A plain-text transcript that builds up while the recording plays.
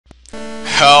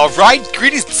Alright,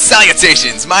 greetings and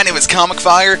salutations! My name is Comic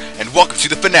Fire, and welcome to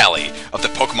the finale of the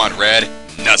Pokemon Red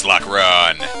Nuzlocke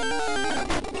run.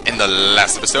 In the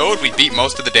last episode, we beat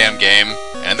most of the damn game,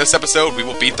 and in this episode, we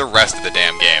will beat the rest of the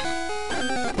damn game.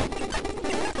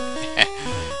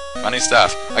 Funny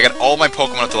stuff. I got all my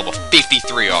Pokemon up to level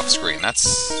 53 off screen. That's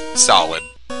solid,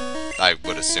 I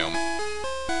would assume.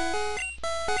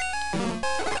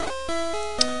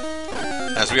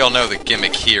 As we all know, the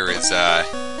gimmick here is,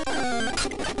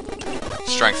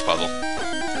 strength puzzle.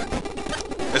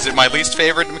 Is it my least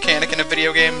favorite mechanic in a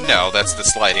video game? No, that's the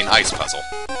sliding ice puzzle.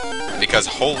 Because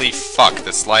holy fuck,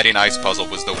 the sliding ice puzzle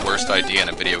was the worst idea in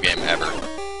a video game ever.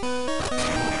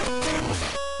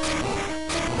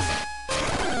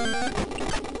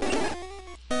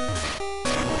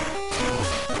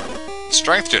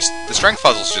 The strength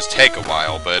puzzles just take a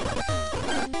while, but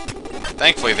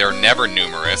thankfully they're never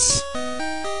numerous.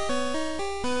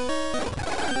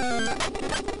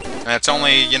 And it's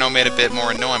only, you know, made a bit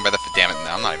more annoying by the... Damn it, no,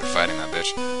 I'm not even fighting that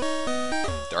bitch.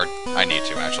 Or, I need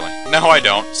to, actually. No, I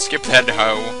don't. Skip that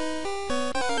hoe.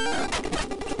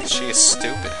 She is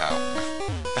stupid hoe.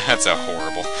 That's a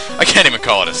horrible... I can't even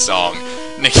call it a song.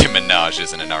 Nicki Minaj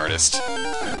isn't an artist.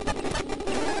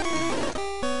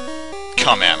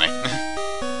 Come at me.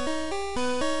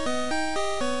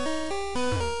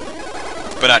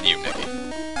 But not you, Nicki.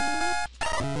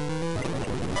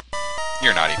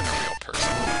 You're not even a real person.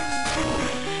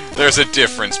 There's a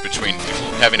difference between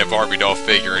having a Barbie doll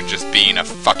figure and just being a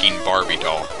fucking Barbie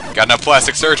doll. Got enough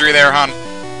plastic surgery there, hon?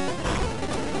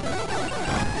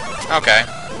 Okay.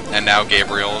 And now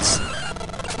Gabriel's...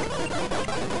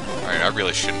 Alright, I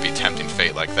really shouldn't be tempting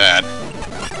fate like that.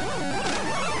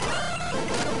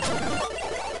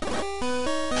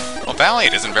 Well,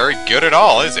 Valiant isn't very good at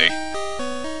all, is he?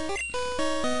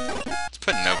 Let's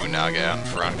put Nobunaga out in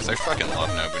front, because I fucking love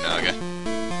Nobunaga.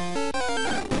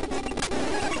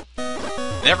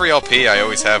 In every LP, I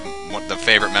always have the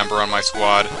favorite member on my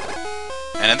squad.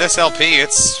 And in this LP,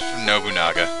 it's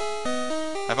Nobunaga.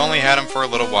 I've only had him for a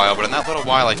little while, but in that little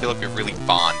while, I feel like we've really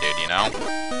bonded, you know?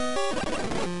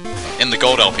 In the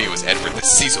Gold LP, it was Edward the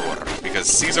Caesar, because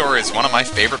Caesar is one of my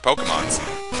favorite Pokemons.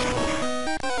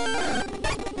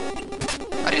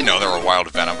 I didn't know there were wild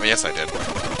Venom. Yes, I did.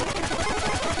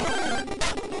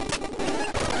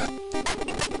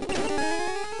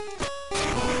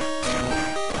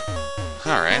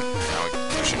 Alright, now we're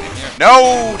pushing in here.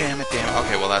 No! Damn it, damn it.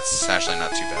 Okay, well that's actually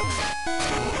not too bad.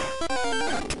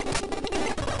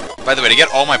 By the way, to get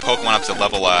all my Pokemon up to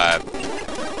level,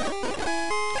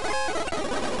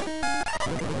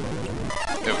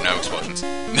 Ooh, no explosions.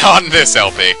 Not in this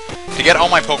LP! To get all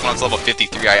my Pokemon up to level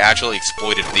 53, I actually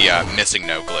exploited the, Missing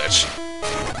No glitch.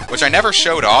 Which I never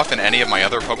showed off in any of my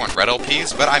other Pokemon Red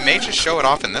LPs, but I may just show it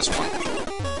off in this one.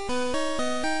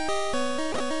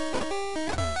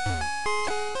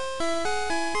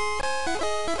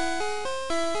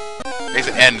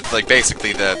 And, like,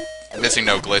 basically, the Missing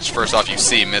No glitch, first off, you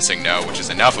see Missing No, which is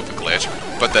enough of a glitch,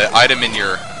 but the item in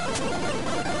your...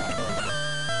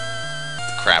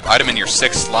 Crap, item in your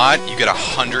 6th slot, you get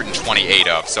 128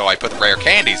 of, so I put rare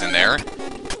candies in there,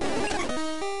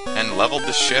 and leveled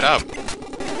the shit up.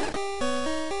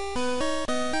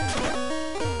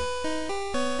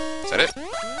 Is that it?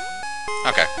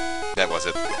 Okay, that was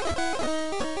it.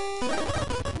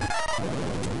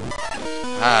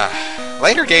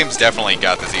 Later games definitely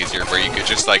got this easier, where you could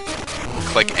just, like,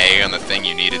 click A on the thing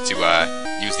you needed to,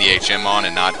 use the HM on,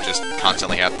 and not just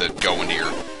constantly have to go into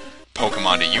your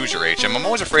Pokemon to use your HM. I'm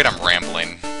always afraid I'm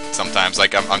rambling sometimes,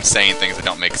 like, I'm saying things that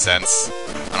don't make sense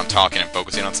when I'm talking and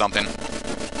focusing on something.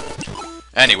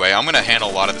 Anyway, I'm gonna handle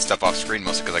a lot of this stuff off screen,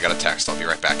 mostly because I got a text. I'll be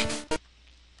right back.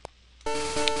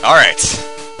 Alright.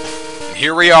 And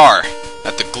here we are,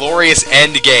 at the glorious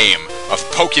end game of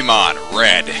Pokemon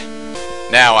Red.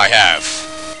 Now I have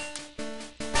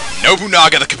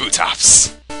Nobunaga the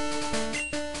Kabutops,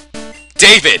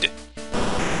 David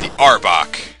the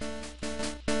Arbok,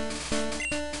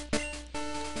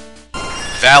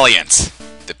 Valiant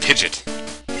the Pidgeot,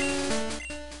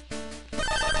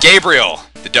 Gabriel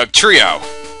the Dugtrio,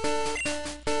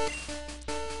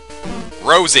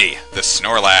 Rosie the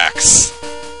Snorlax,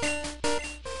 and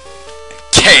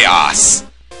Chaos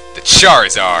the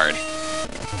Charizard.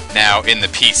 Now, in the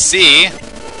PC...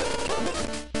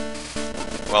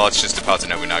 Well, let's just deposit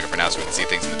Nobunaga for now so we can see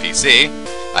things in the PC.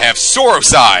 I have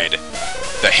Soroside,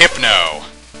 the Hypno.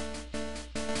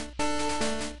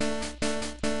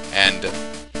 And...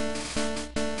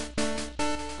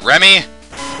 Remy,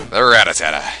 the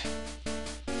Rattata.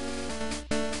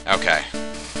 Okay.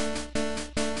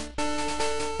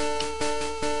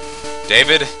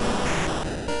 David,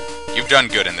 You've done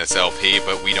good in this LP,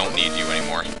 but we don't need you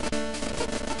anymore.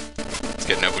 Let's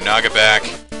get Nobunaga back.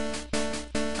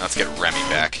 Now let's get Remy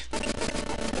back.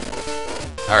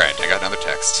 Alright, I got another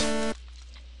text.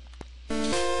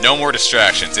 No more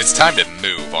distractions. It's time to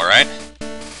move, alright?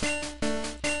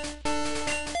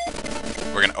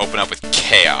 We're gonna open up with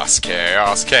chaos.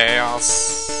 Chaos,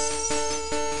 chaos.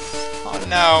 Oh,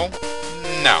 no.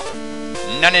 No.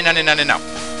 No, no, no, no, no, no.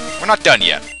 We're not done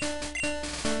yet.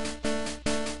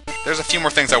 There's a few more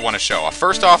things I want to show off.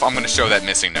 First off, I'm going to show that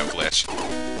missing no glitch.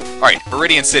 Alright,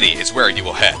 Viridian City is where you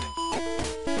will head.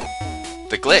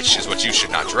 The glitch is what you should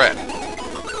not dread.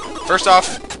 First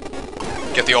off,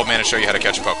 get the old man to show you how to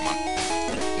catch a Pokemon.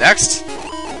 Next,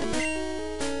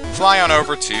 fly on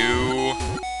over to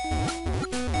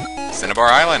Cinnabar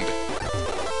Island.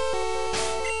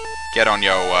 Get on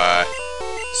yo,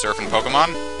 surfing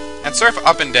Pokemon, and surf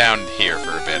up and down here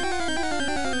for a bit.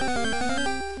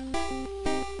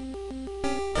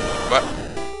 What?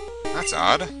 That's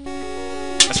odd.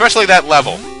 Especially that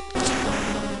level.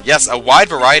 Yes, a wide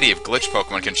variety of glitch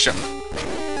Pokemon can show...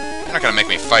 You're not gonna make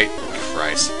me fight,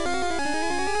 Christ.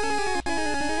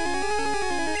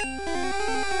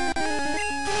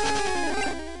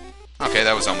 Okay,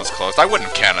 that was almost close. I wouldn't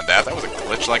have counted that. That was a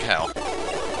glitch like hell.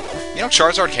 You know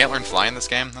Charizard can't learn Fly in this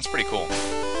game? That's pretty cool.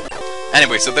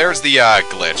 Anyway, so there's the,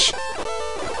 glitch.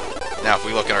 Now, if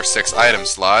we look at our 6 item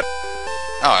slot...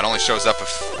 Oh, it only shows up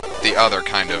if the other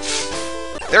kind of...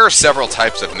 There are several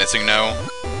types of missing no.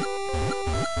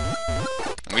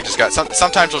 And we just got...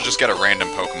 Sometimes you'll just get a random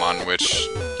Pokemon, which,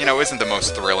 you know, isn't the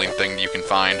most thrilling thing you can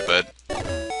find, but...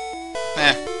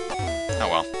 Oh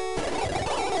well.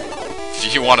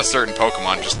 If you want a certain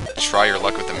Pokemon, just try your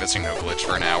luck with the missing no glitch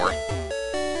for an hour.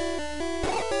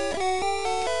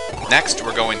 Next,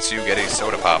 we're going to get a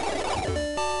Soda Pop.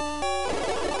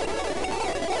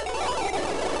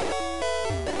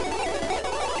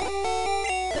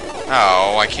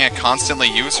 Oh, I can't constantly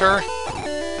use her?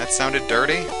 That sounded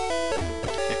dirty.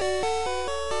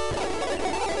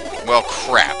 Well,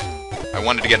 crap. I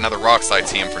wanted to get another Rock Slide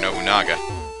TM for Nobunaga.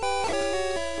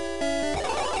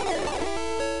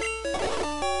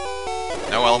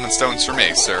 No Element Stones for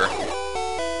me, sir.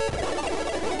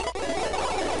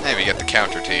 Maybe get the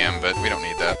counter TM, but we don't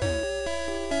need that.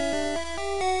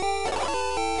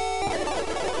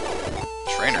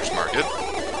 Trainer's Market.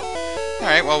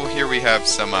 Alright, well, here we have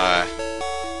some,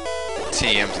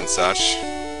 TMs and such.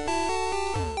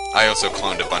 I also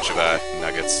cloned a bunch of,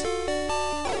 nuggets.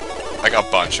 Like, a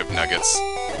bunch of nuggets.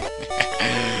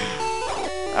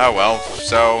 Oh well,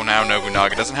 so now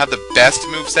Nobunaga doesn't have the best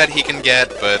moveset he can get,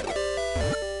 but...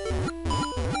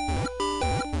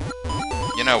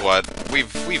 You know what?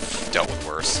 We've dealt with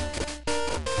worse.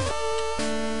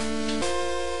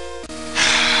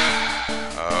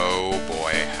 Oh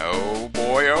boy, oh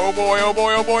boy, oh boy, oh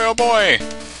boy, oh boy, oh boy!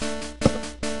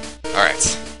 Alright.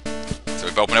 So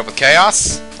we've opened up with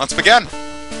Chaos. Let's begin!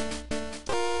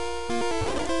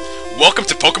 Welcome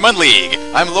to Pokemon League!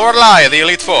 I'm Lorelei of the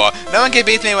Elite Four. No one can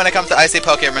beat me when it comes to icy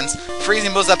Pokemons.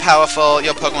 Freezing moves are powerful.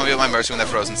 Your Pokemon will be at my mercy when they're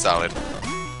frozen solid.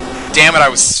 Damn it,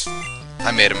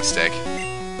 I made a mistake.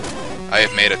 I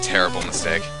have made a terrible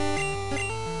mistake.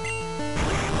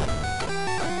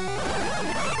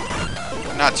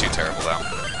 Not too terrible, though.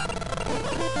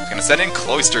 I'm gonna send in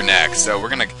Cloyster next, so we're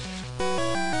gonna...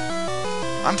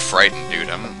 I'm frightened, dude.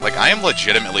 I am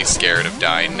legitimately scared of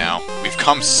dying now. We've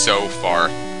come so far.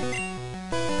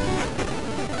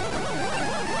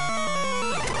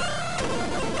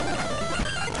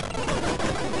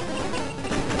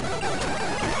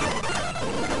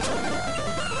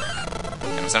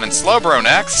 Send in Slowbro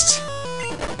next.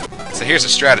 So here's a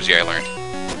strategy I learned.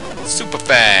 Super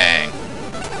Fang.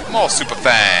 More Super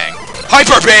Fang.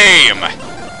 Hyper Beam!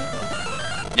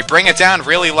 You bring it down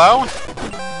really low,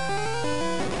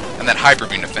 and then Hyper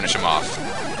Beam to finish him off.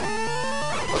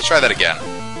 Let's try that again.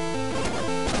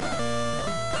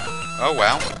 Oh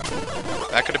wow.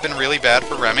 That could have been really bad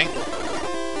for Remy.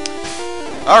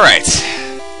 Alright.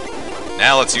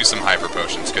 Now let's use some Hyper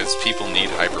Potions, because people need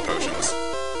Hyper Potions.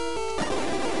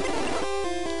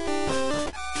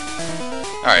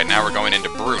 Alright, now we're going into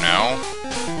Bruno.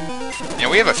 Yeah,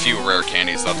 we have a few rare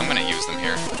candies left. I'm gonna use them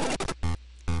here.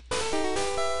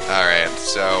 Alright,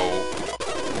 so...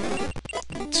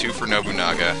 2 for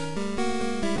Nobunaga.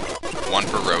 1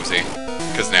 for Rosie.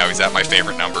 Because now he's at my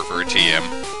favorite number for a TM.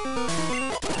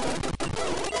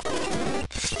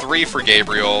 3 for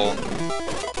Gabriel.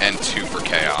 And 2 for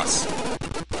Chaos.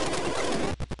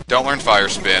 Don't learn Fire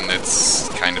Spin. It's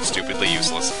kind of stupidly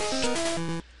useless.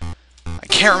 I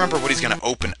can't remember what he's going to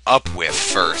open up with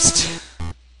first.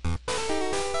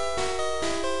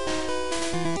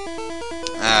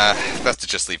 best to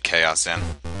just leave Chaos in.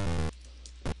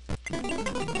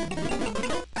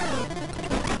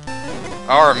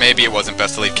 Or maybe it wasn't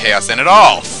best to leave Chaos in at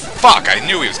all! Fuck! I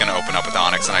knew he was gonna open up with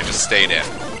Onyx and I just stayed in.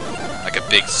 Like a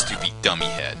big, stupid dummy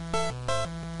head.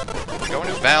 Go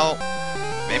into Val...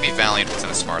 Maybe Valiant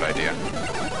wasn't a smart idea.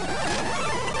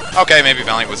 Okay, maybe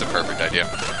Valiant was a perfect idea.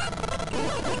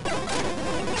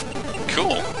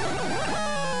 Cool.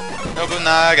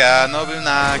 Nobunaga,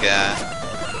 Nobunaga.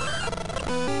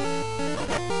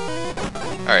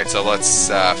 Alright, so let's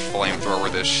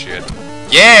flamethrower this shit.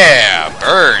 Yeah!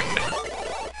 Burned!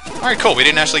 Alright, cool. We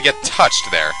didn't actually get touched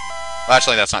there. Well,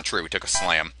 actually, that's not true. We took a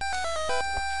slam.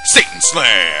 Satan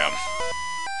Slam!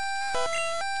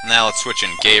 Now let's switch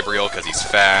in Gabriel, because he's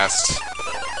fast.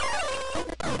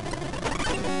 Go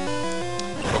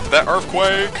for that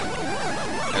Earthquake!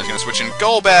 And he's going to switch in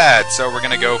Golbat, so we're going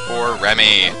to go for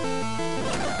Remy.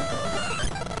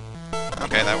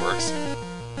 Okay, that works.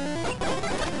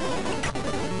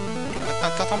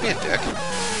 Don't be a dick.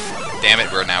 Damn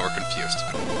it, now we're confused.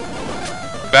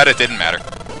 Bet it didn't matter.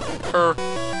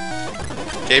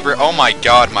 Gabriel, oh my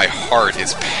god, my heart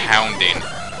is pounding.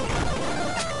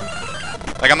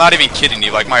 Like, I'm not even kidding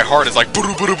you, like, my heart is like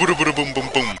boom, boom, boom, boom, boom, boom,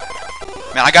 boom.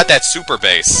 Man, I got that super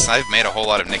bass. I've made a whole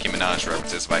lot of Nicki Minaj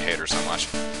references if I hate her so much.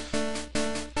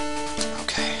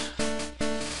 Okay.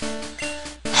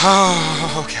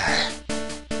 Okay.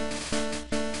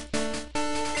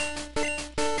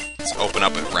 Let's open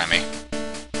up with Remy.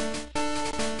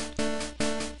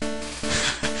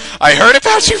 I heard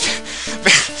about you!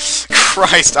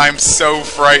 Christ, I'm so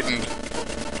frightened.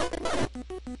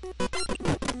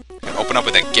 Open up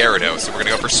with that Gyarados, so we're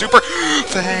gonna go for Super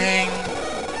Fang.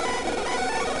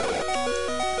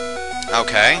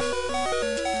 Okay.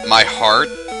 My heart.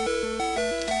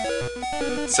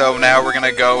 So now we're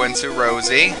gonna go into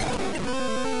Rosie.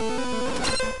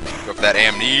 Go for that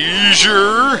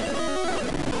Amnesia.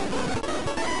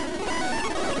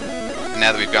 And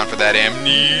now that we've gone for that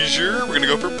Amnesia, we're gonna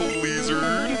go for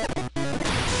Blizzard.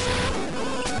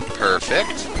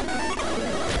 Perfect.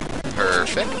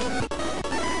 Perfect.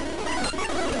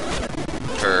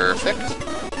 Perfect.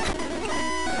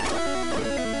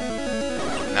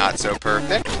 Not so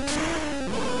perfect.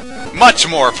 Much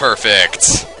more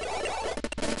perfect!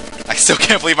 I still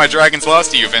can't believe my dragons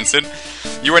lost to you, Vincent.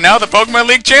 You are now the Pokemon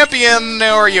League champion!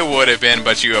 Or you would have been,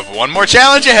 but you have one more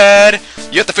challenge ahead!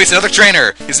 You have to face another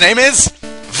trainer. His name is...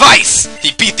 Vice!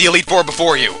 He beat the Elite Four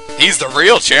before you. He's the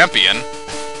real champion.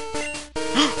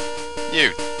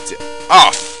 You...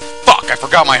 Oh, fuck! I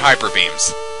forgot my Hyper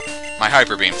Beams. My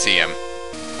Hyper Beam TM.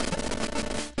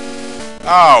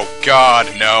 Oh,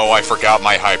 God, no, I forgot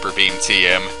my Hyper Beam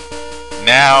TM.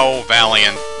 Now,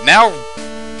 Valiant... Now...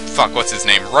 Fuck, what's his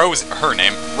name? Her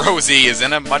name. Rosie is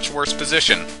in a much worse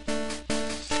position.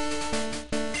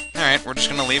 Alright, we're just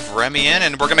gonna leave Remy in,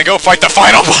 and we're gonna go fight the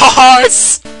final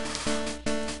boss!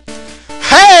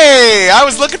 Hey! I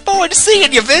was looking forward to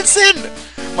seeing you, Vincent!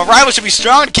 My rival should be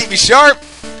strong to keep me sharp.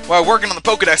 While working on the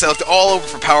Pokedex, I looked all over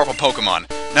for powerful Pokemon.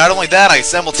 Not only that, I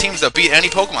assembled teams that beat any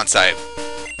Pokemon type.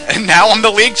 And now I'm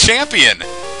the league champion!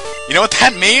 You know what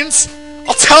that means?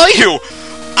 I'll tell you!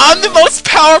 I'm the most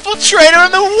powerful trainer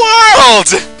in the world!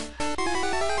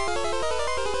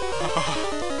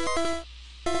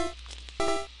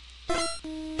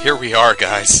 Here we are,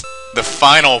 guys. The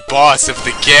final boss of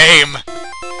the game!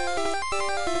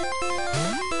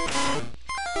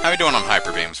 How are we doing on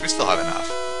Hyper Beams? We still have enough.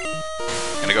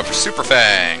 Gonna go for Super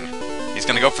Fang. He's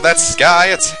gonna go for that Sky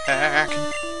Attack.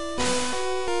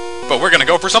 But we're gonna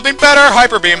go for something better!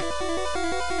 Hyper Beam!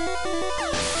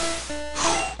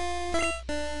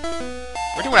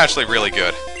 We're doing actually really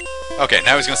good. Okay,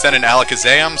 now he's gonna send in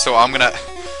Alakazam, so I'm gonna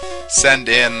send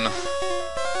in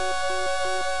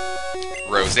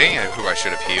Rosie, who I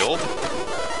should have healed.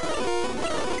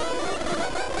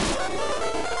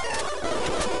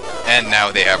 And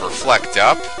now they have Reflect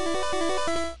up.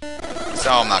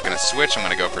 So I'm not gonna switch, I'm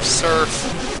gonna go for Surf.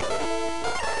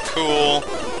 Cool.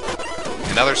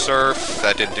 Another Surf.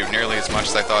 That didn't do nearly as much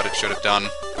as I thought it should have done.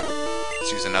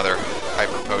 Let's use another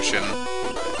Hyper Potion.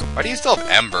 Why do you still have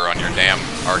Ember on your damn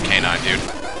Arcanine, dude?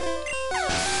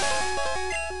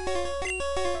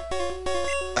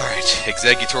 Alright,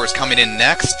 Exeggutor is coming in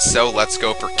next, so let's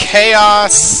go for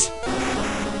Chaos!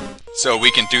 So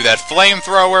we can do that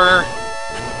Flamethrower!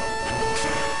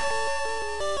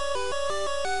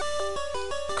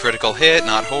 Critical hit,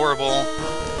 not horrible.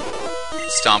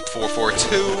 Stomp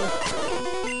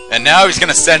 442. And now he's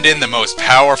gonna send in the most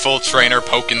powerful trainer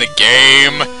poke in the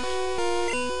game!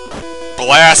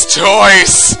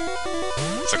 Blastoise!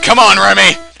 So come on,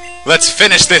 Remy! Let's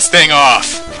finish this thing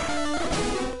off!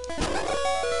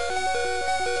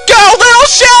 Go, little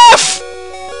chef!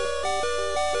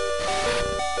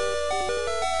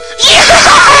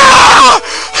 Yeah!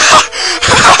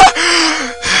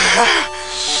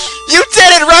 You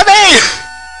did it, Remy!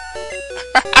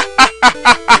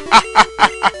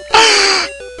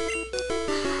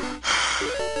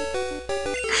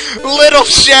 Little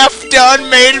chef done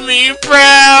made me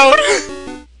proud!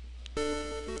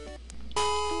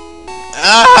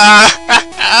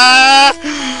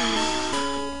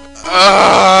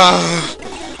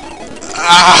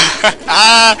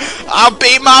 I'll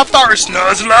beat my first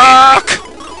Nuzlocke!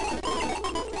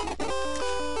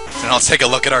 And I'll take a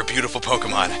look at our beautiful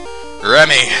Pokemon.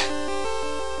 Remy.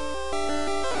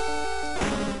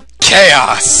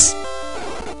 Chaos.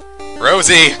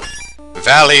 Rosie.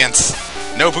 Valiant.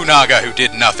 Nobunaga, who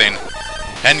did nothing.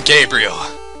 And Gabriel.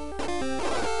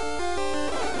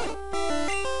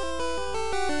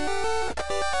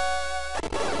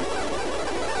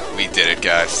 We did it,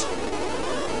 guys.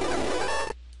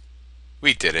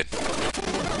 We did it.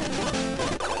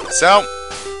 So,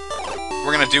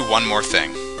 we're gonna do one more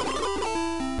thing.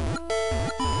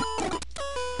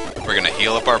 We're gonna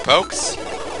heal up our pokes.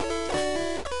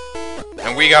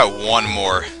 And we got one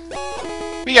more.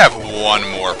 We have one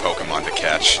more Pokemon to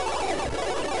catch.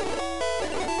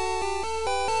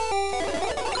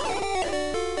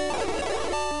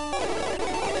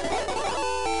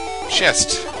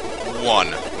 Just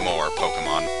one more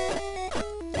Pokemon.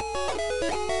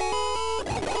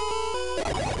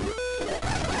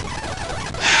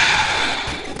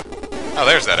 Oh,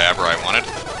 there's that Abra I wanted.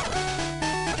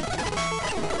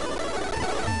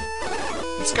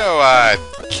 Let's go,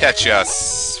 catch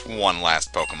us one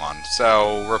last Pokemon.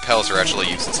 So, repels are actually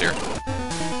useless here.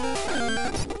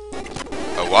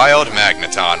 A wild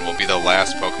Magneton will be the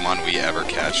last Pokemon we ever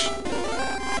catch.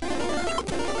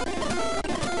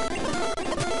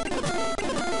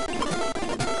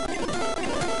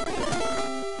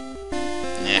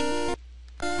 Yeah.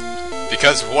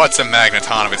 Because what's a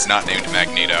Magneton if it's not named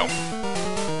Magneto?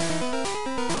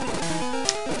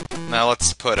 Now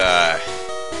let's put,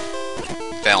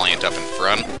 Valiant up in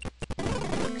front.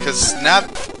 Because now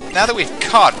that we've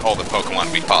caught all the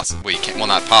Pokemon we possibly can, well,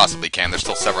 not possibly can, there's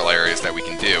still several areas that we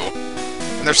can do.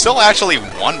 And there's still actually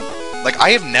one, like,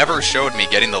 I have never showed me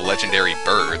getting the legendary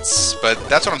birds, but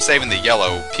that's what I'm saving the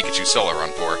yellow Pikachu Solar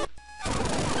Run for.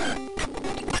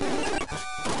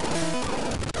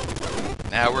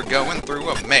 Now we're going through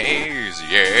a maze,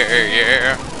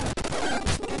 yeah.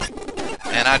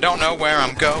 And I don't know where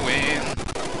I'm going.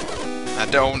 I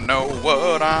don't know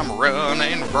what I'm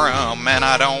running from, and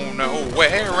I don't know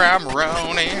where I'm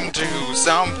running to.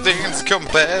 Something's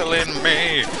compelling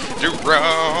me to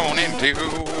run into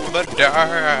the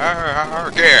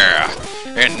dark, yeah.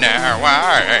 And now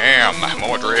I am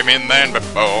more driven than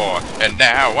before, and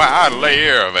now I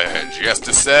live just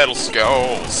to settle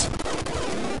scores.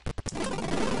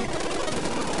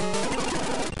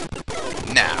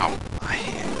 Now,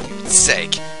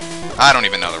 sake. I don't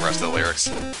even know the rest of the lyrics.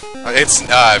 It's,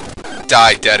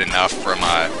 Die Dead Enough from,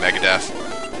 Megadeth.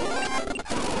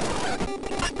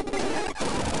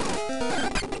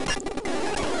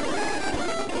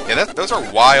 Yeah, those are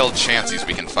wild chances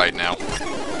we can fight now.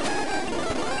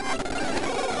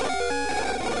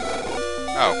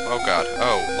 Oh god,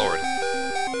 oh lord.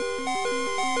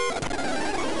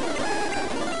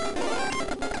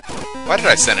 Why did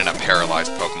I send in a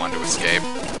paralyzed Pokemon to escape?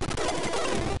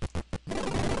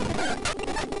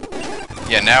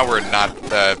 Yeah, now we're not,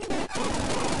 the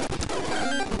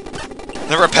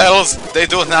repels, they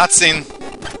do not seem...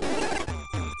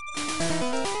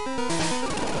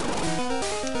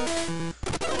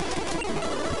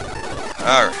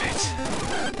 Alright.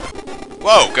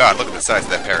 Whoa, god, look at the size of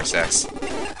that Parasax.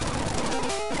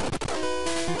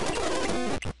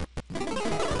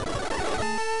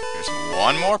 There's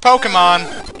one more Pokemon!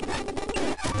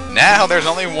 Now there's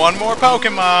only one more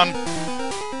Pokemon!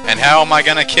 And how am I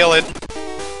gonna kill it?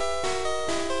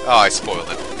 Oh, I spoiled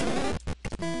it.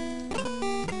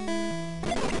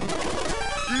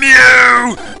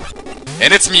 Mew!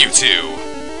 And it's Mewtwo.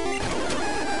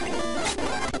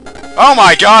 Oh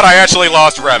my god, I actually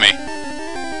lost Remy.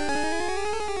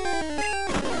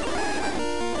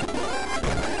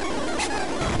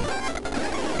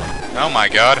 Oh my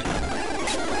god.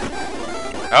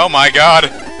 Oh my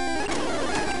god.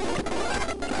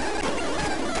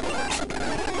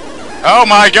 Oh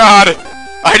my god!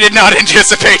 I did not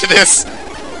anticipate this!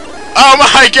 Oh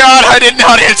my god, I did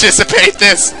not anticipate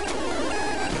this!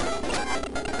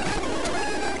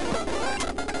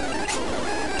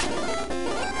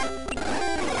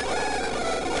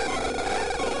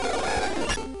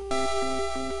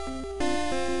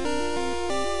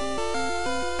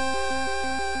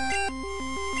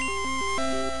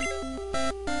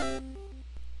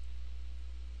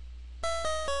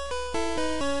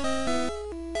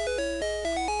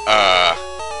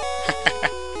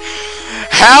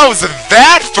 How's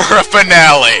that for a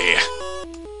finale?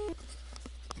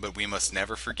 But we must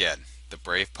never forget the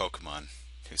brave Pokemon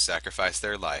who sacrificed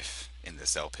their life in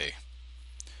this LP.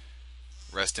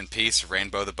 Rest in peace,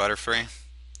 Rainbow the Butterfree,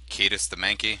 Ketis the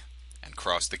Mankey, and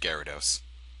Cross the Gyarados.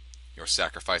 Your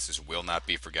sacrifices will not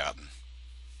be forgotten.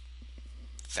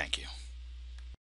 Thank you.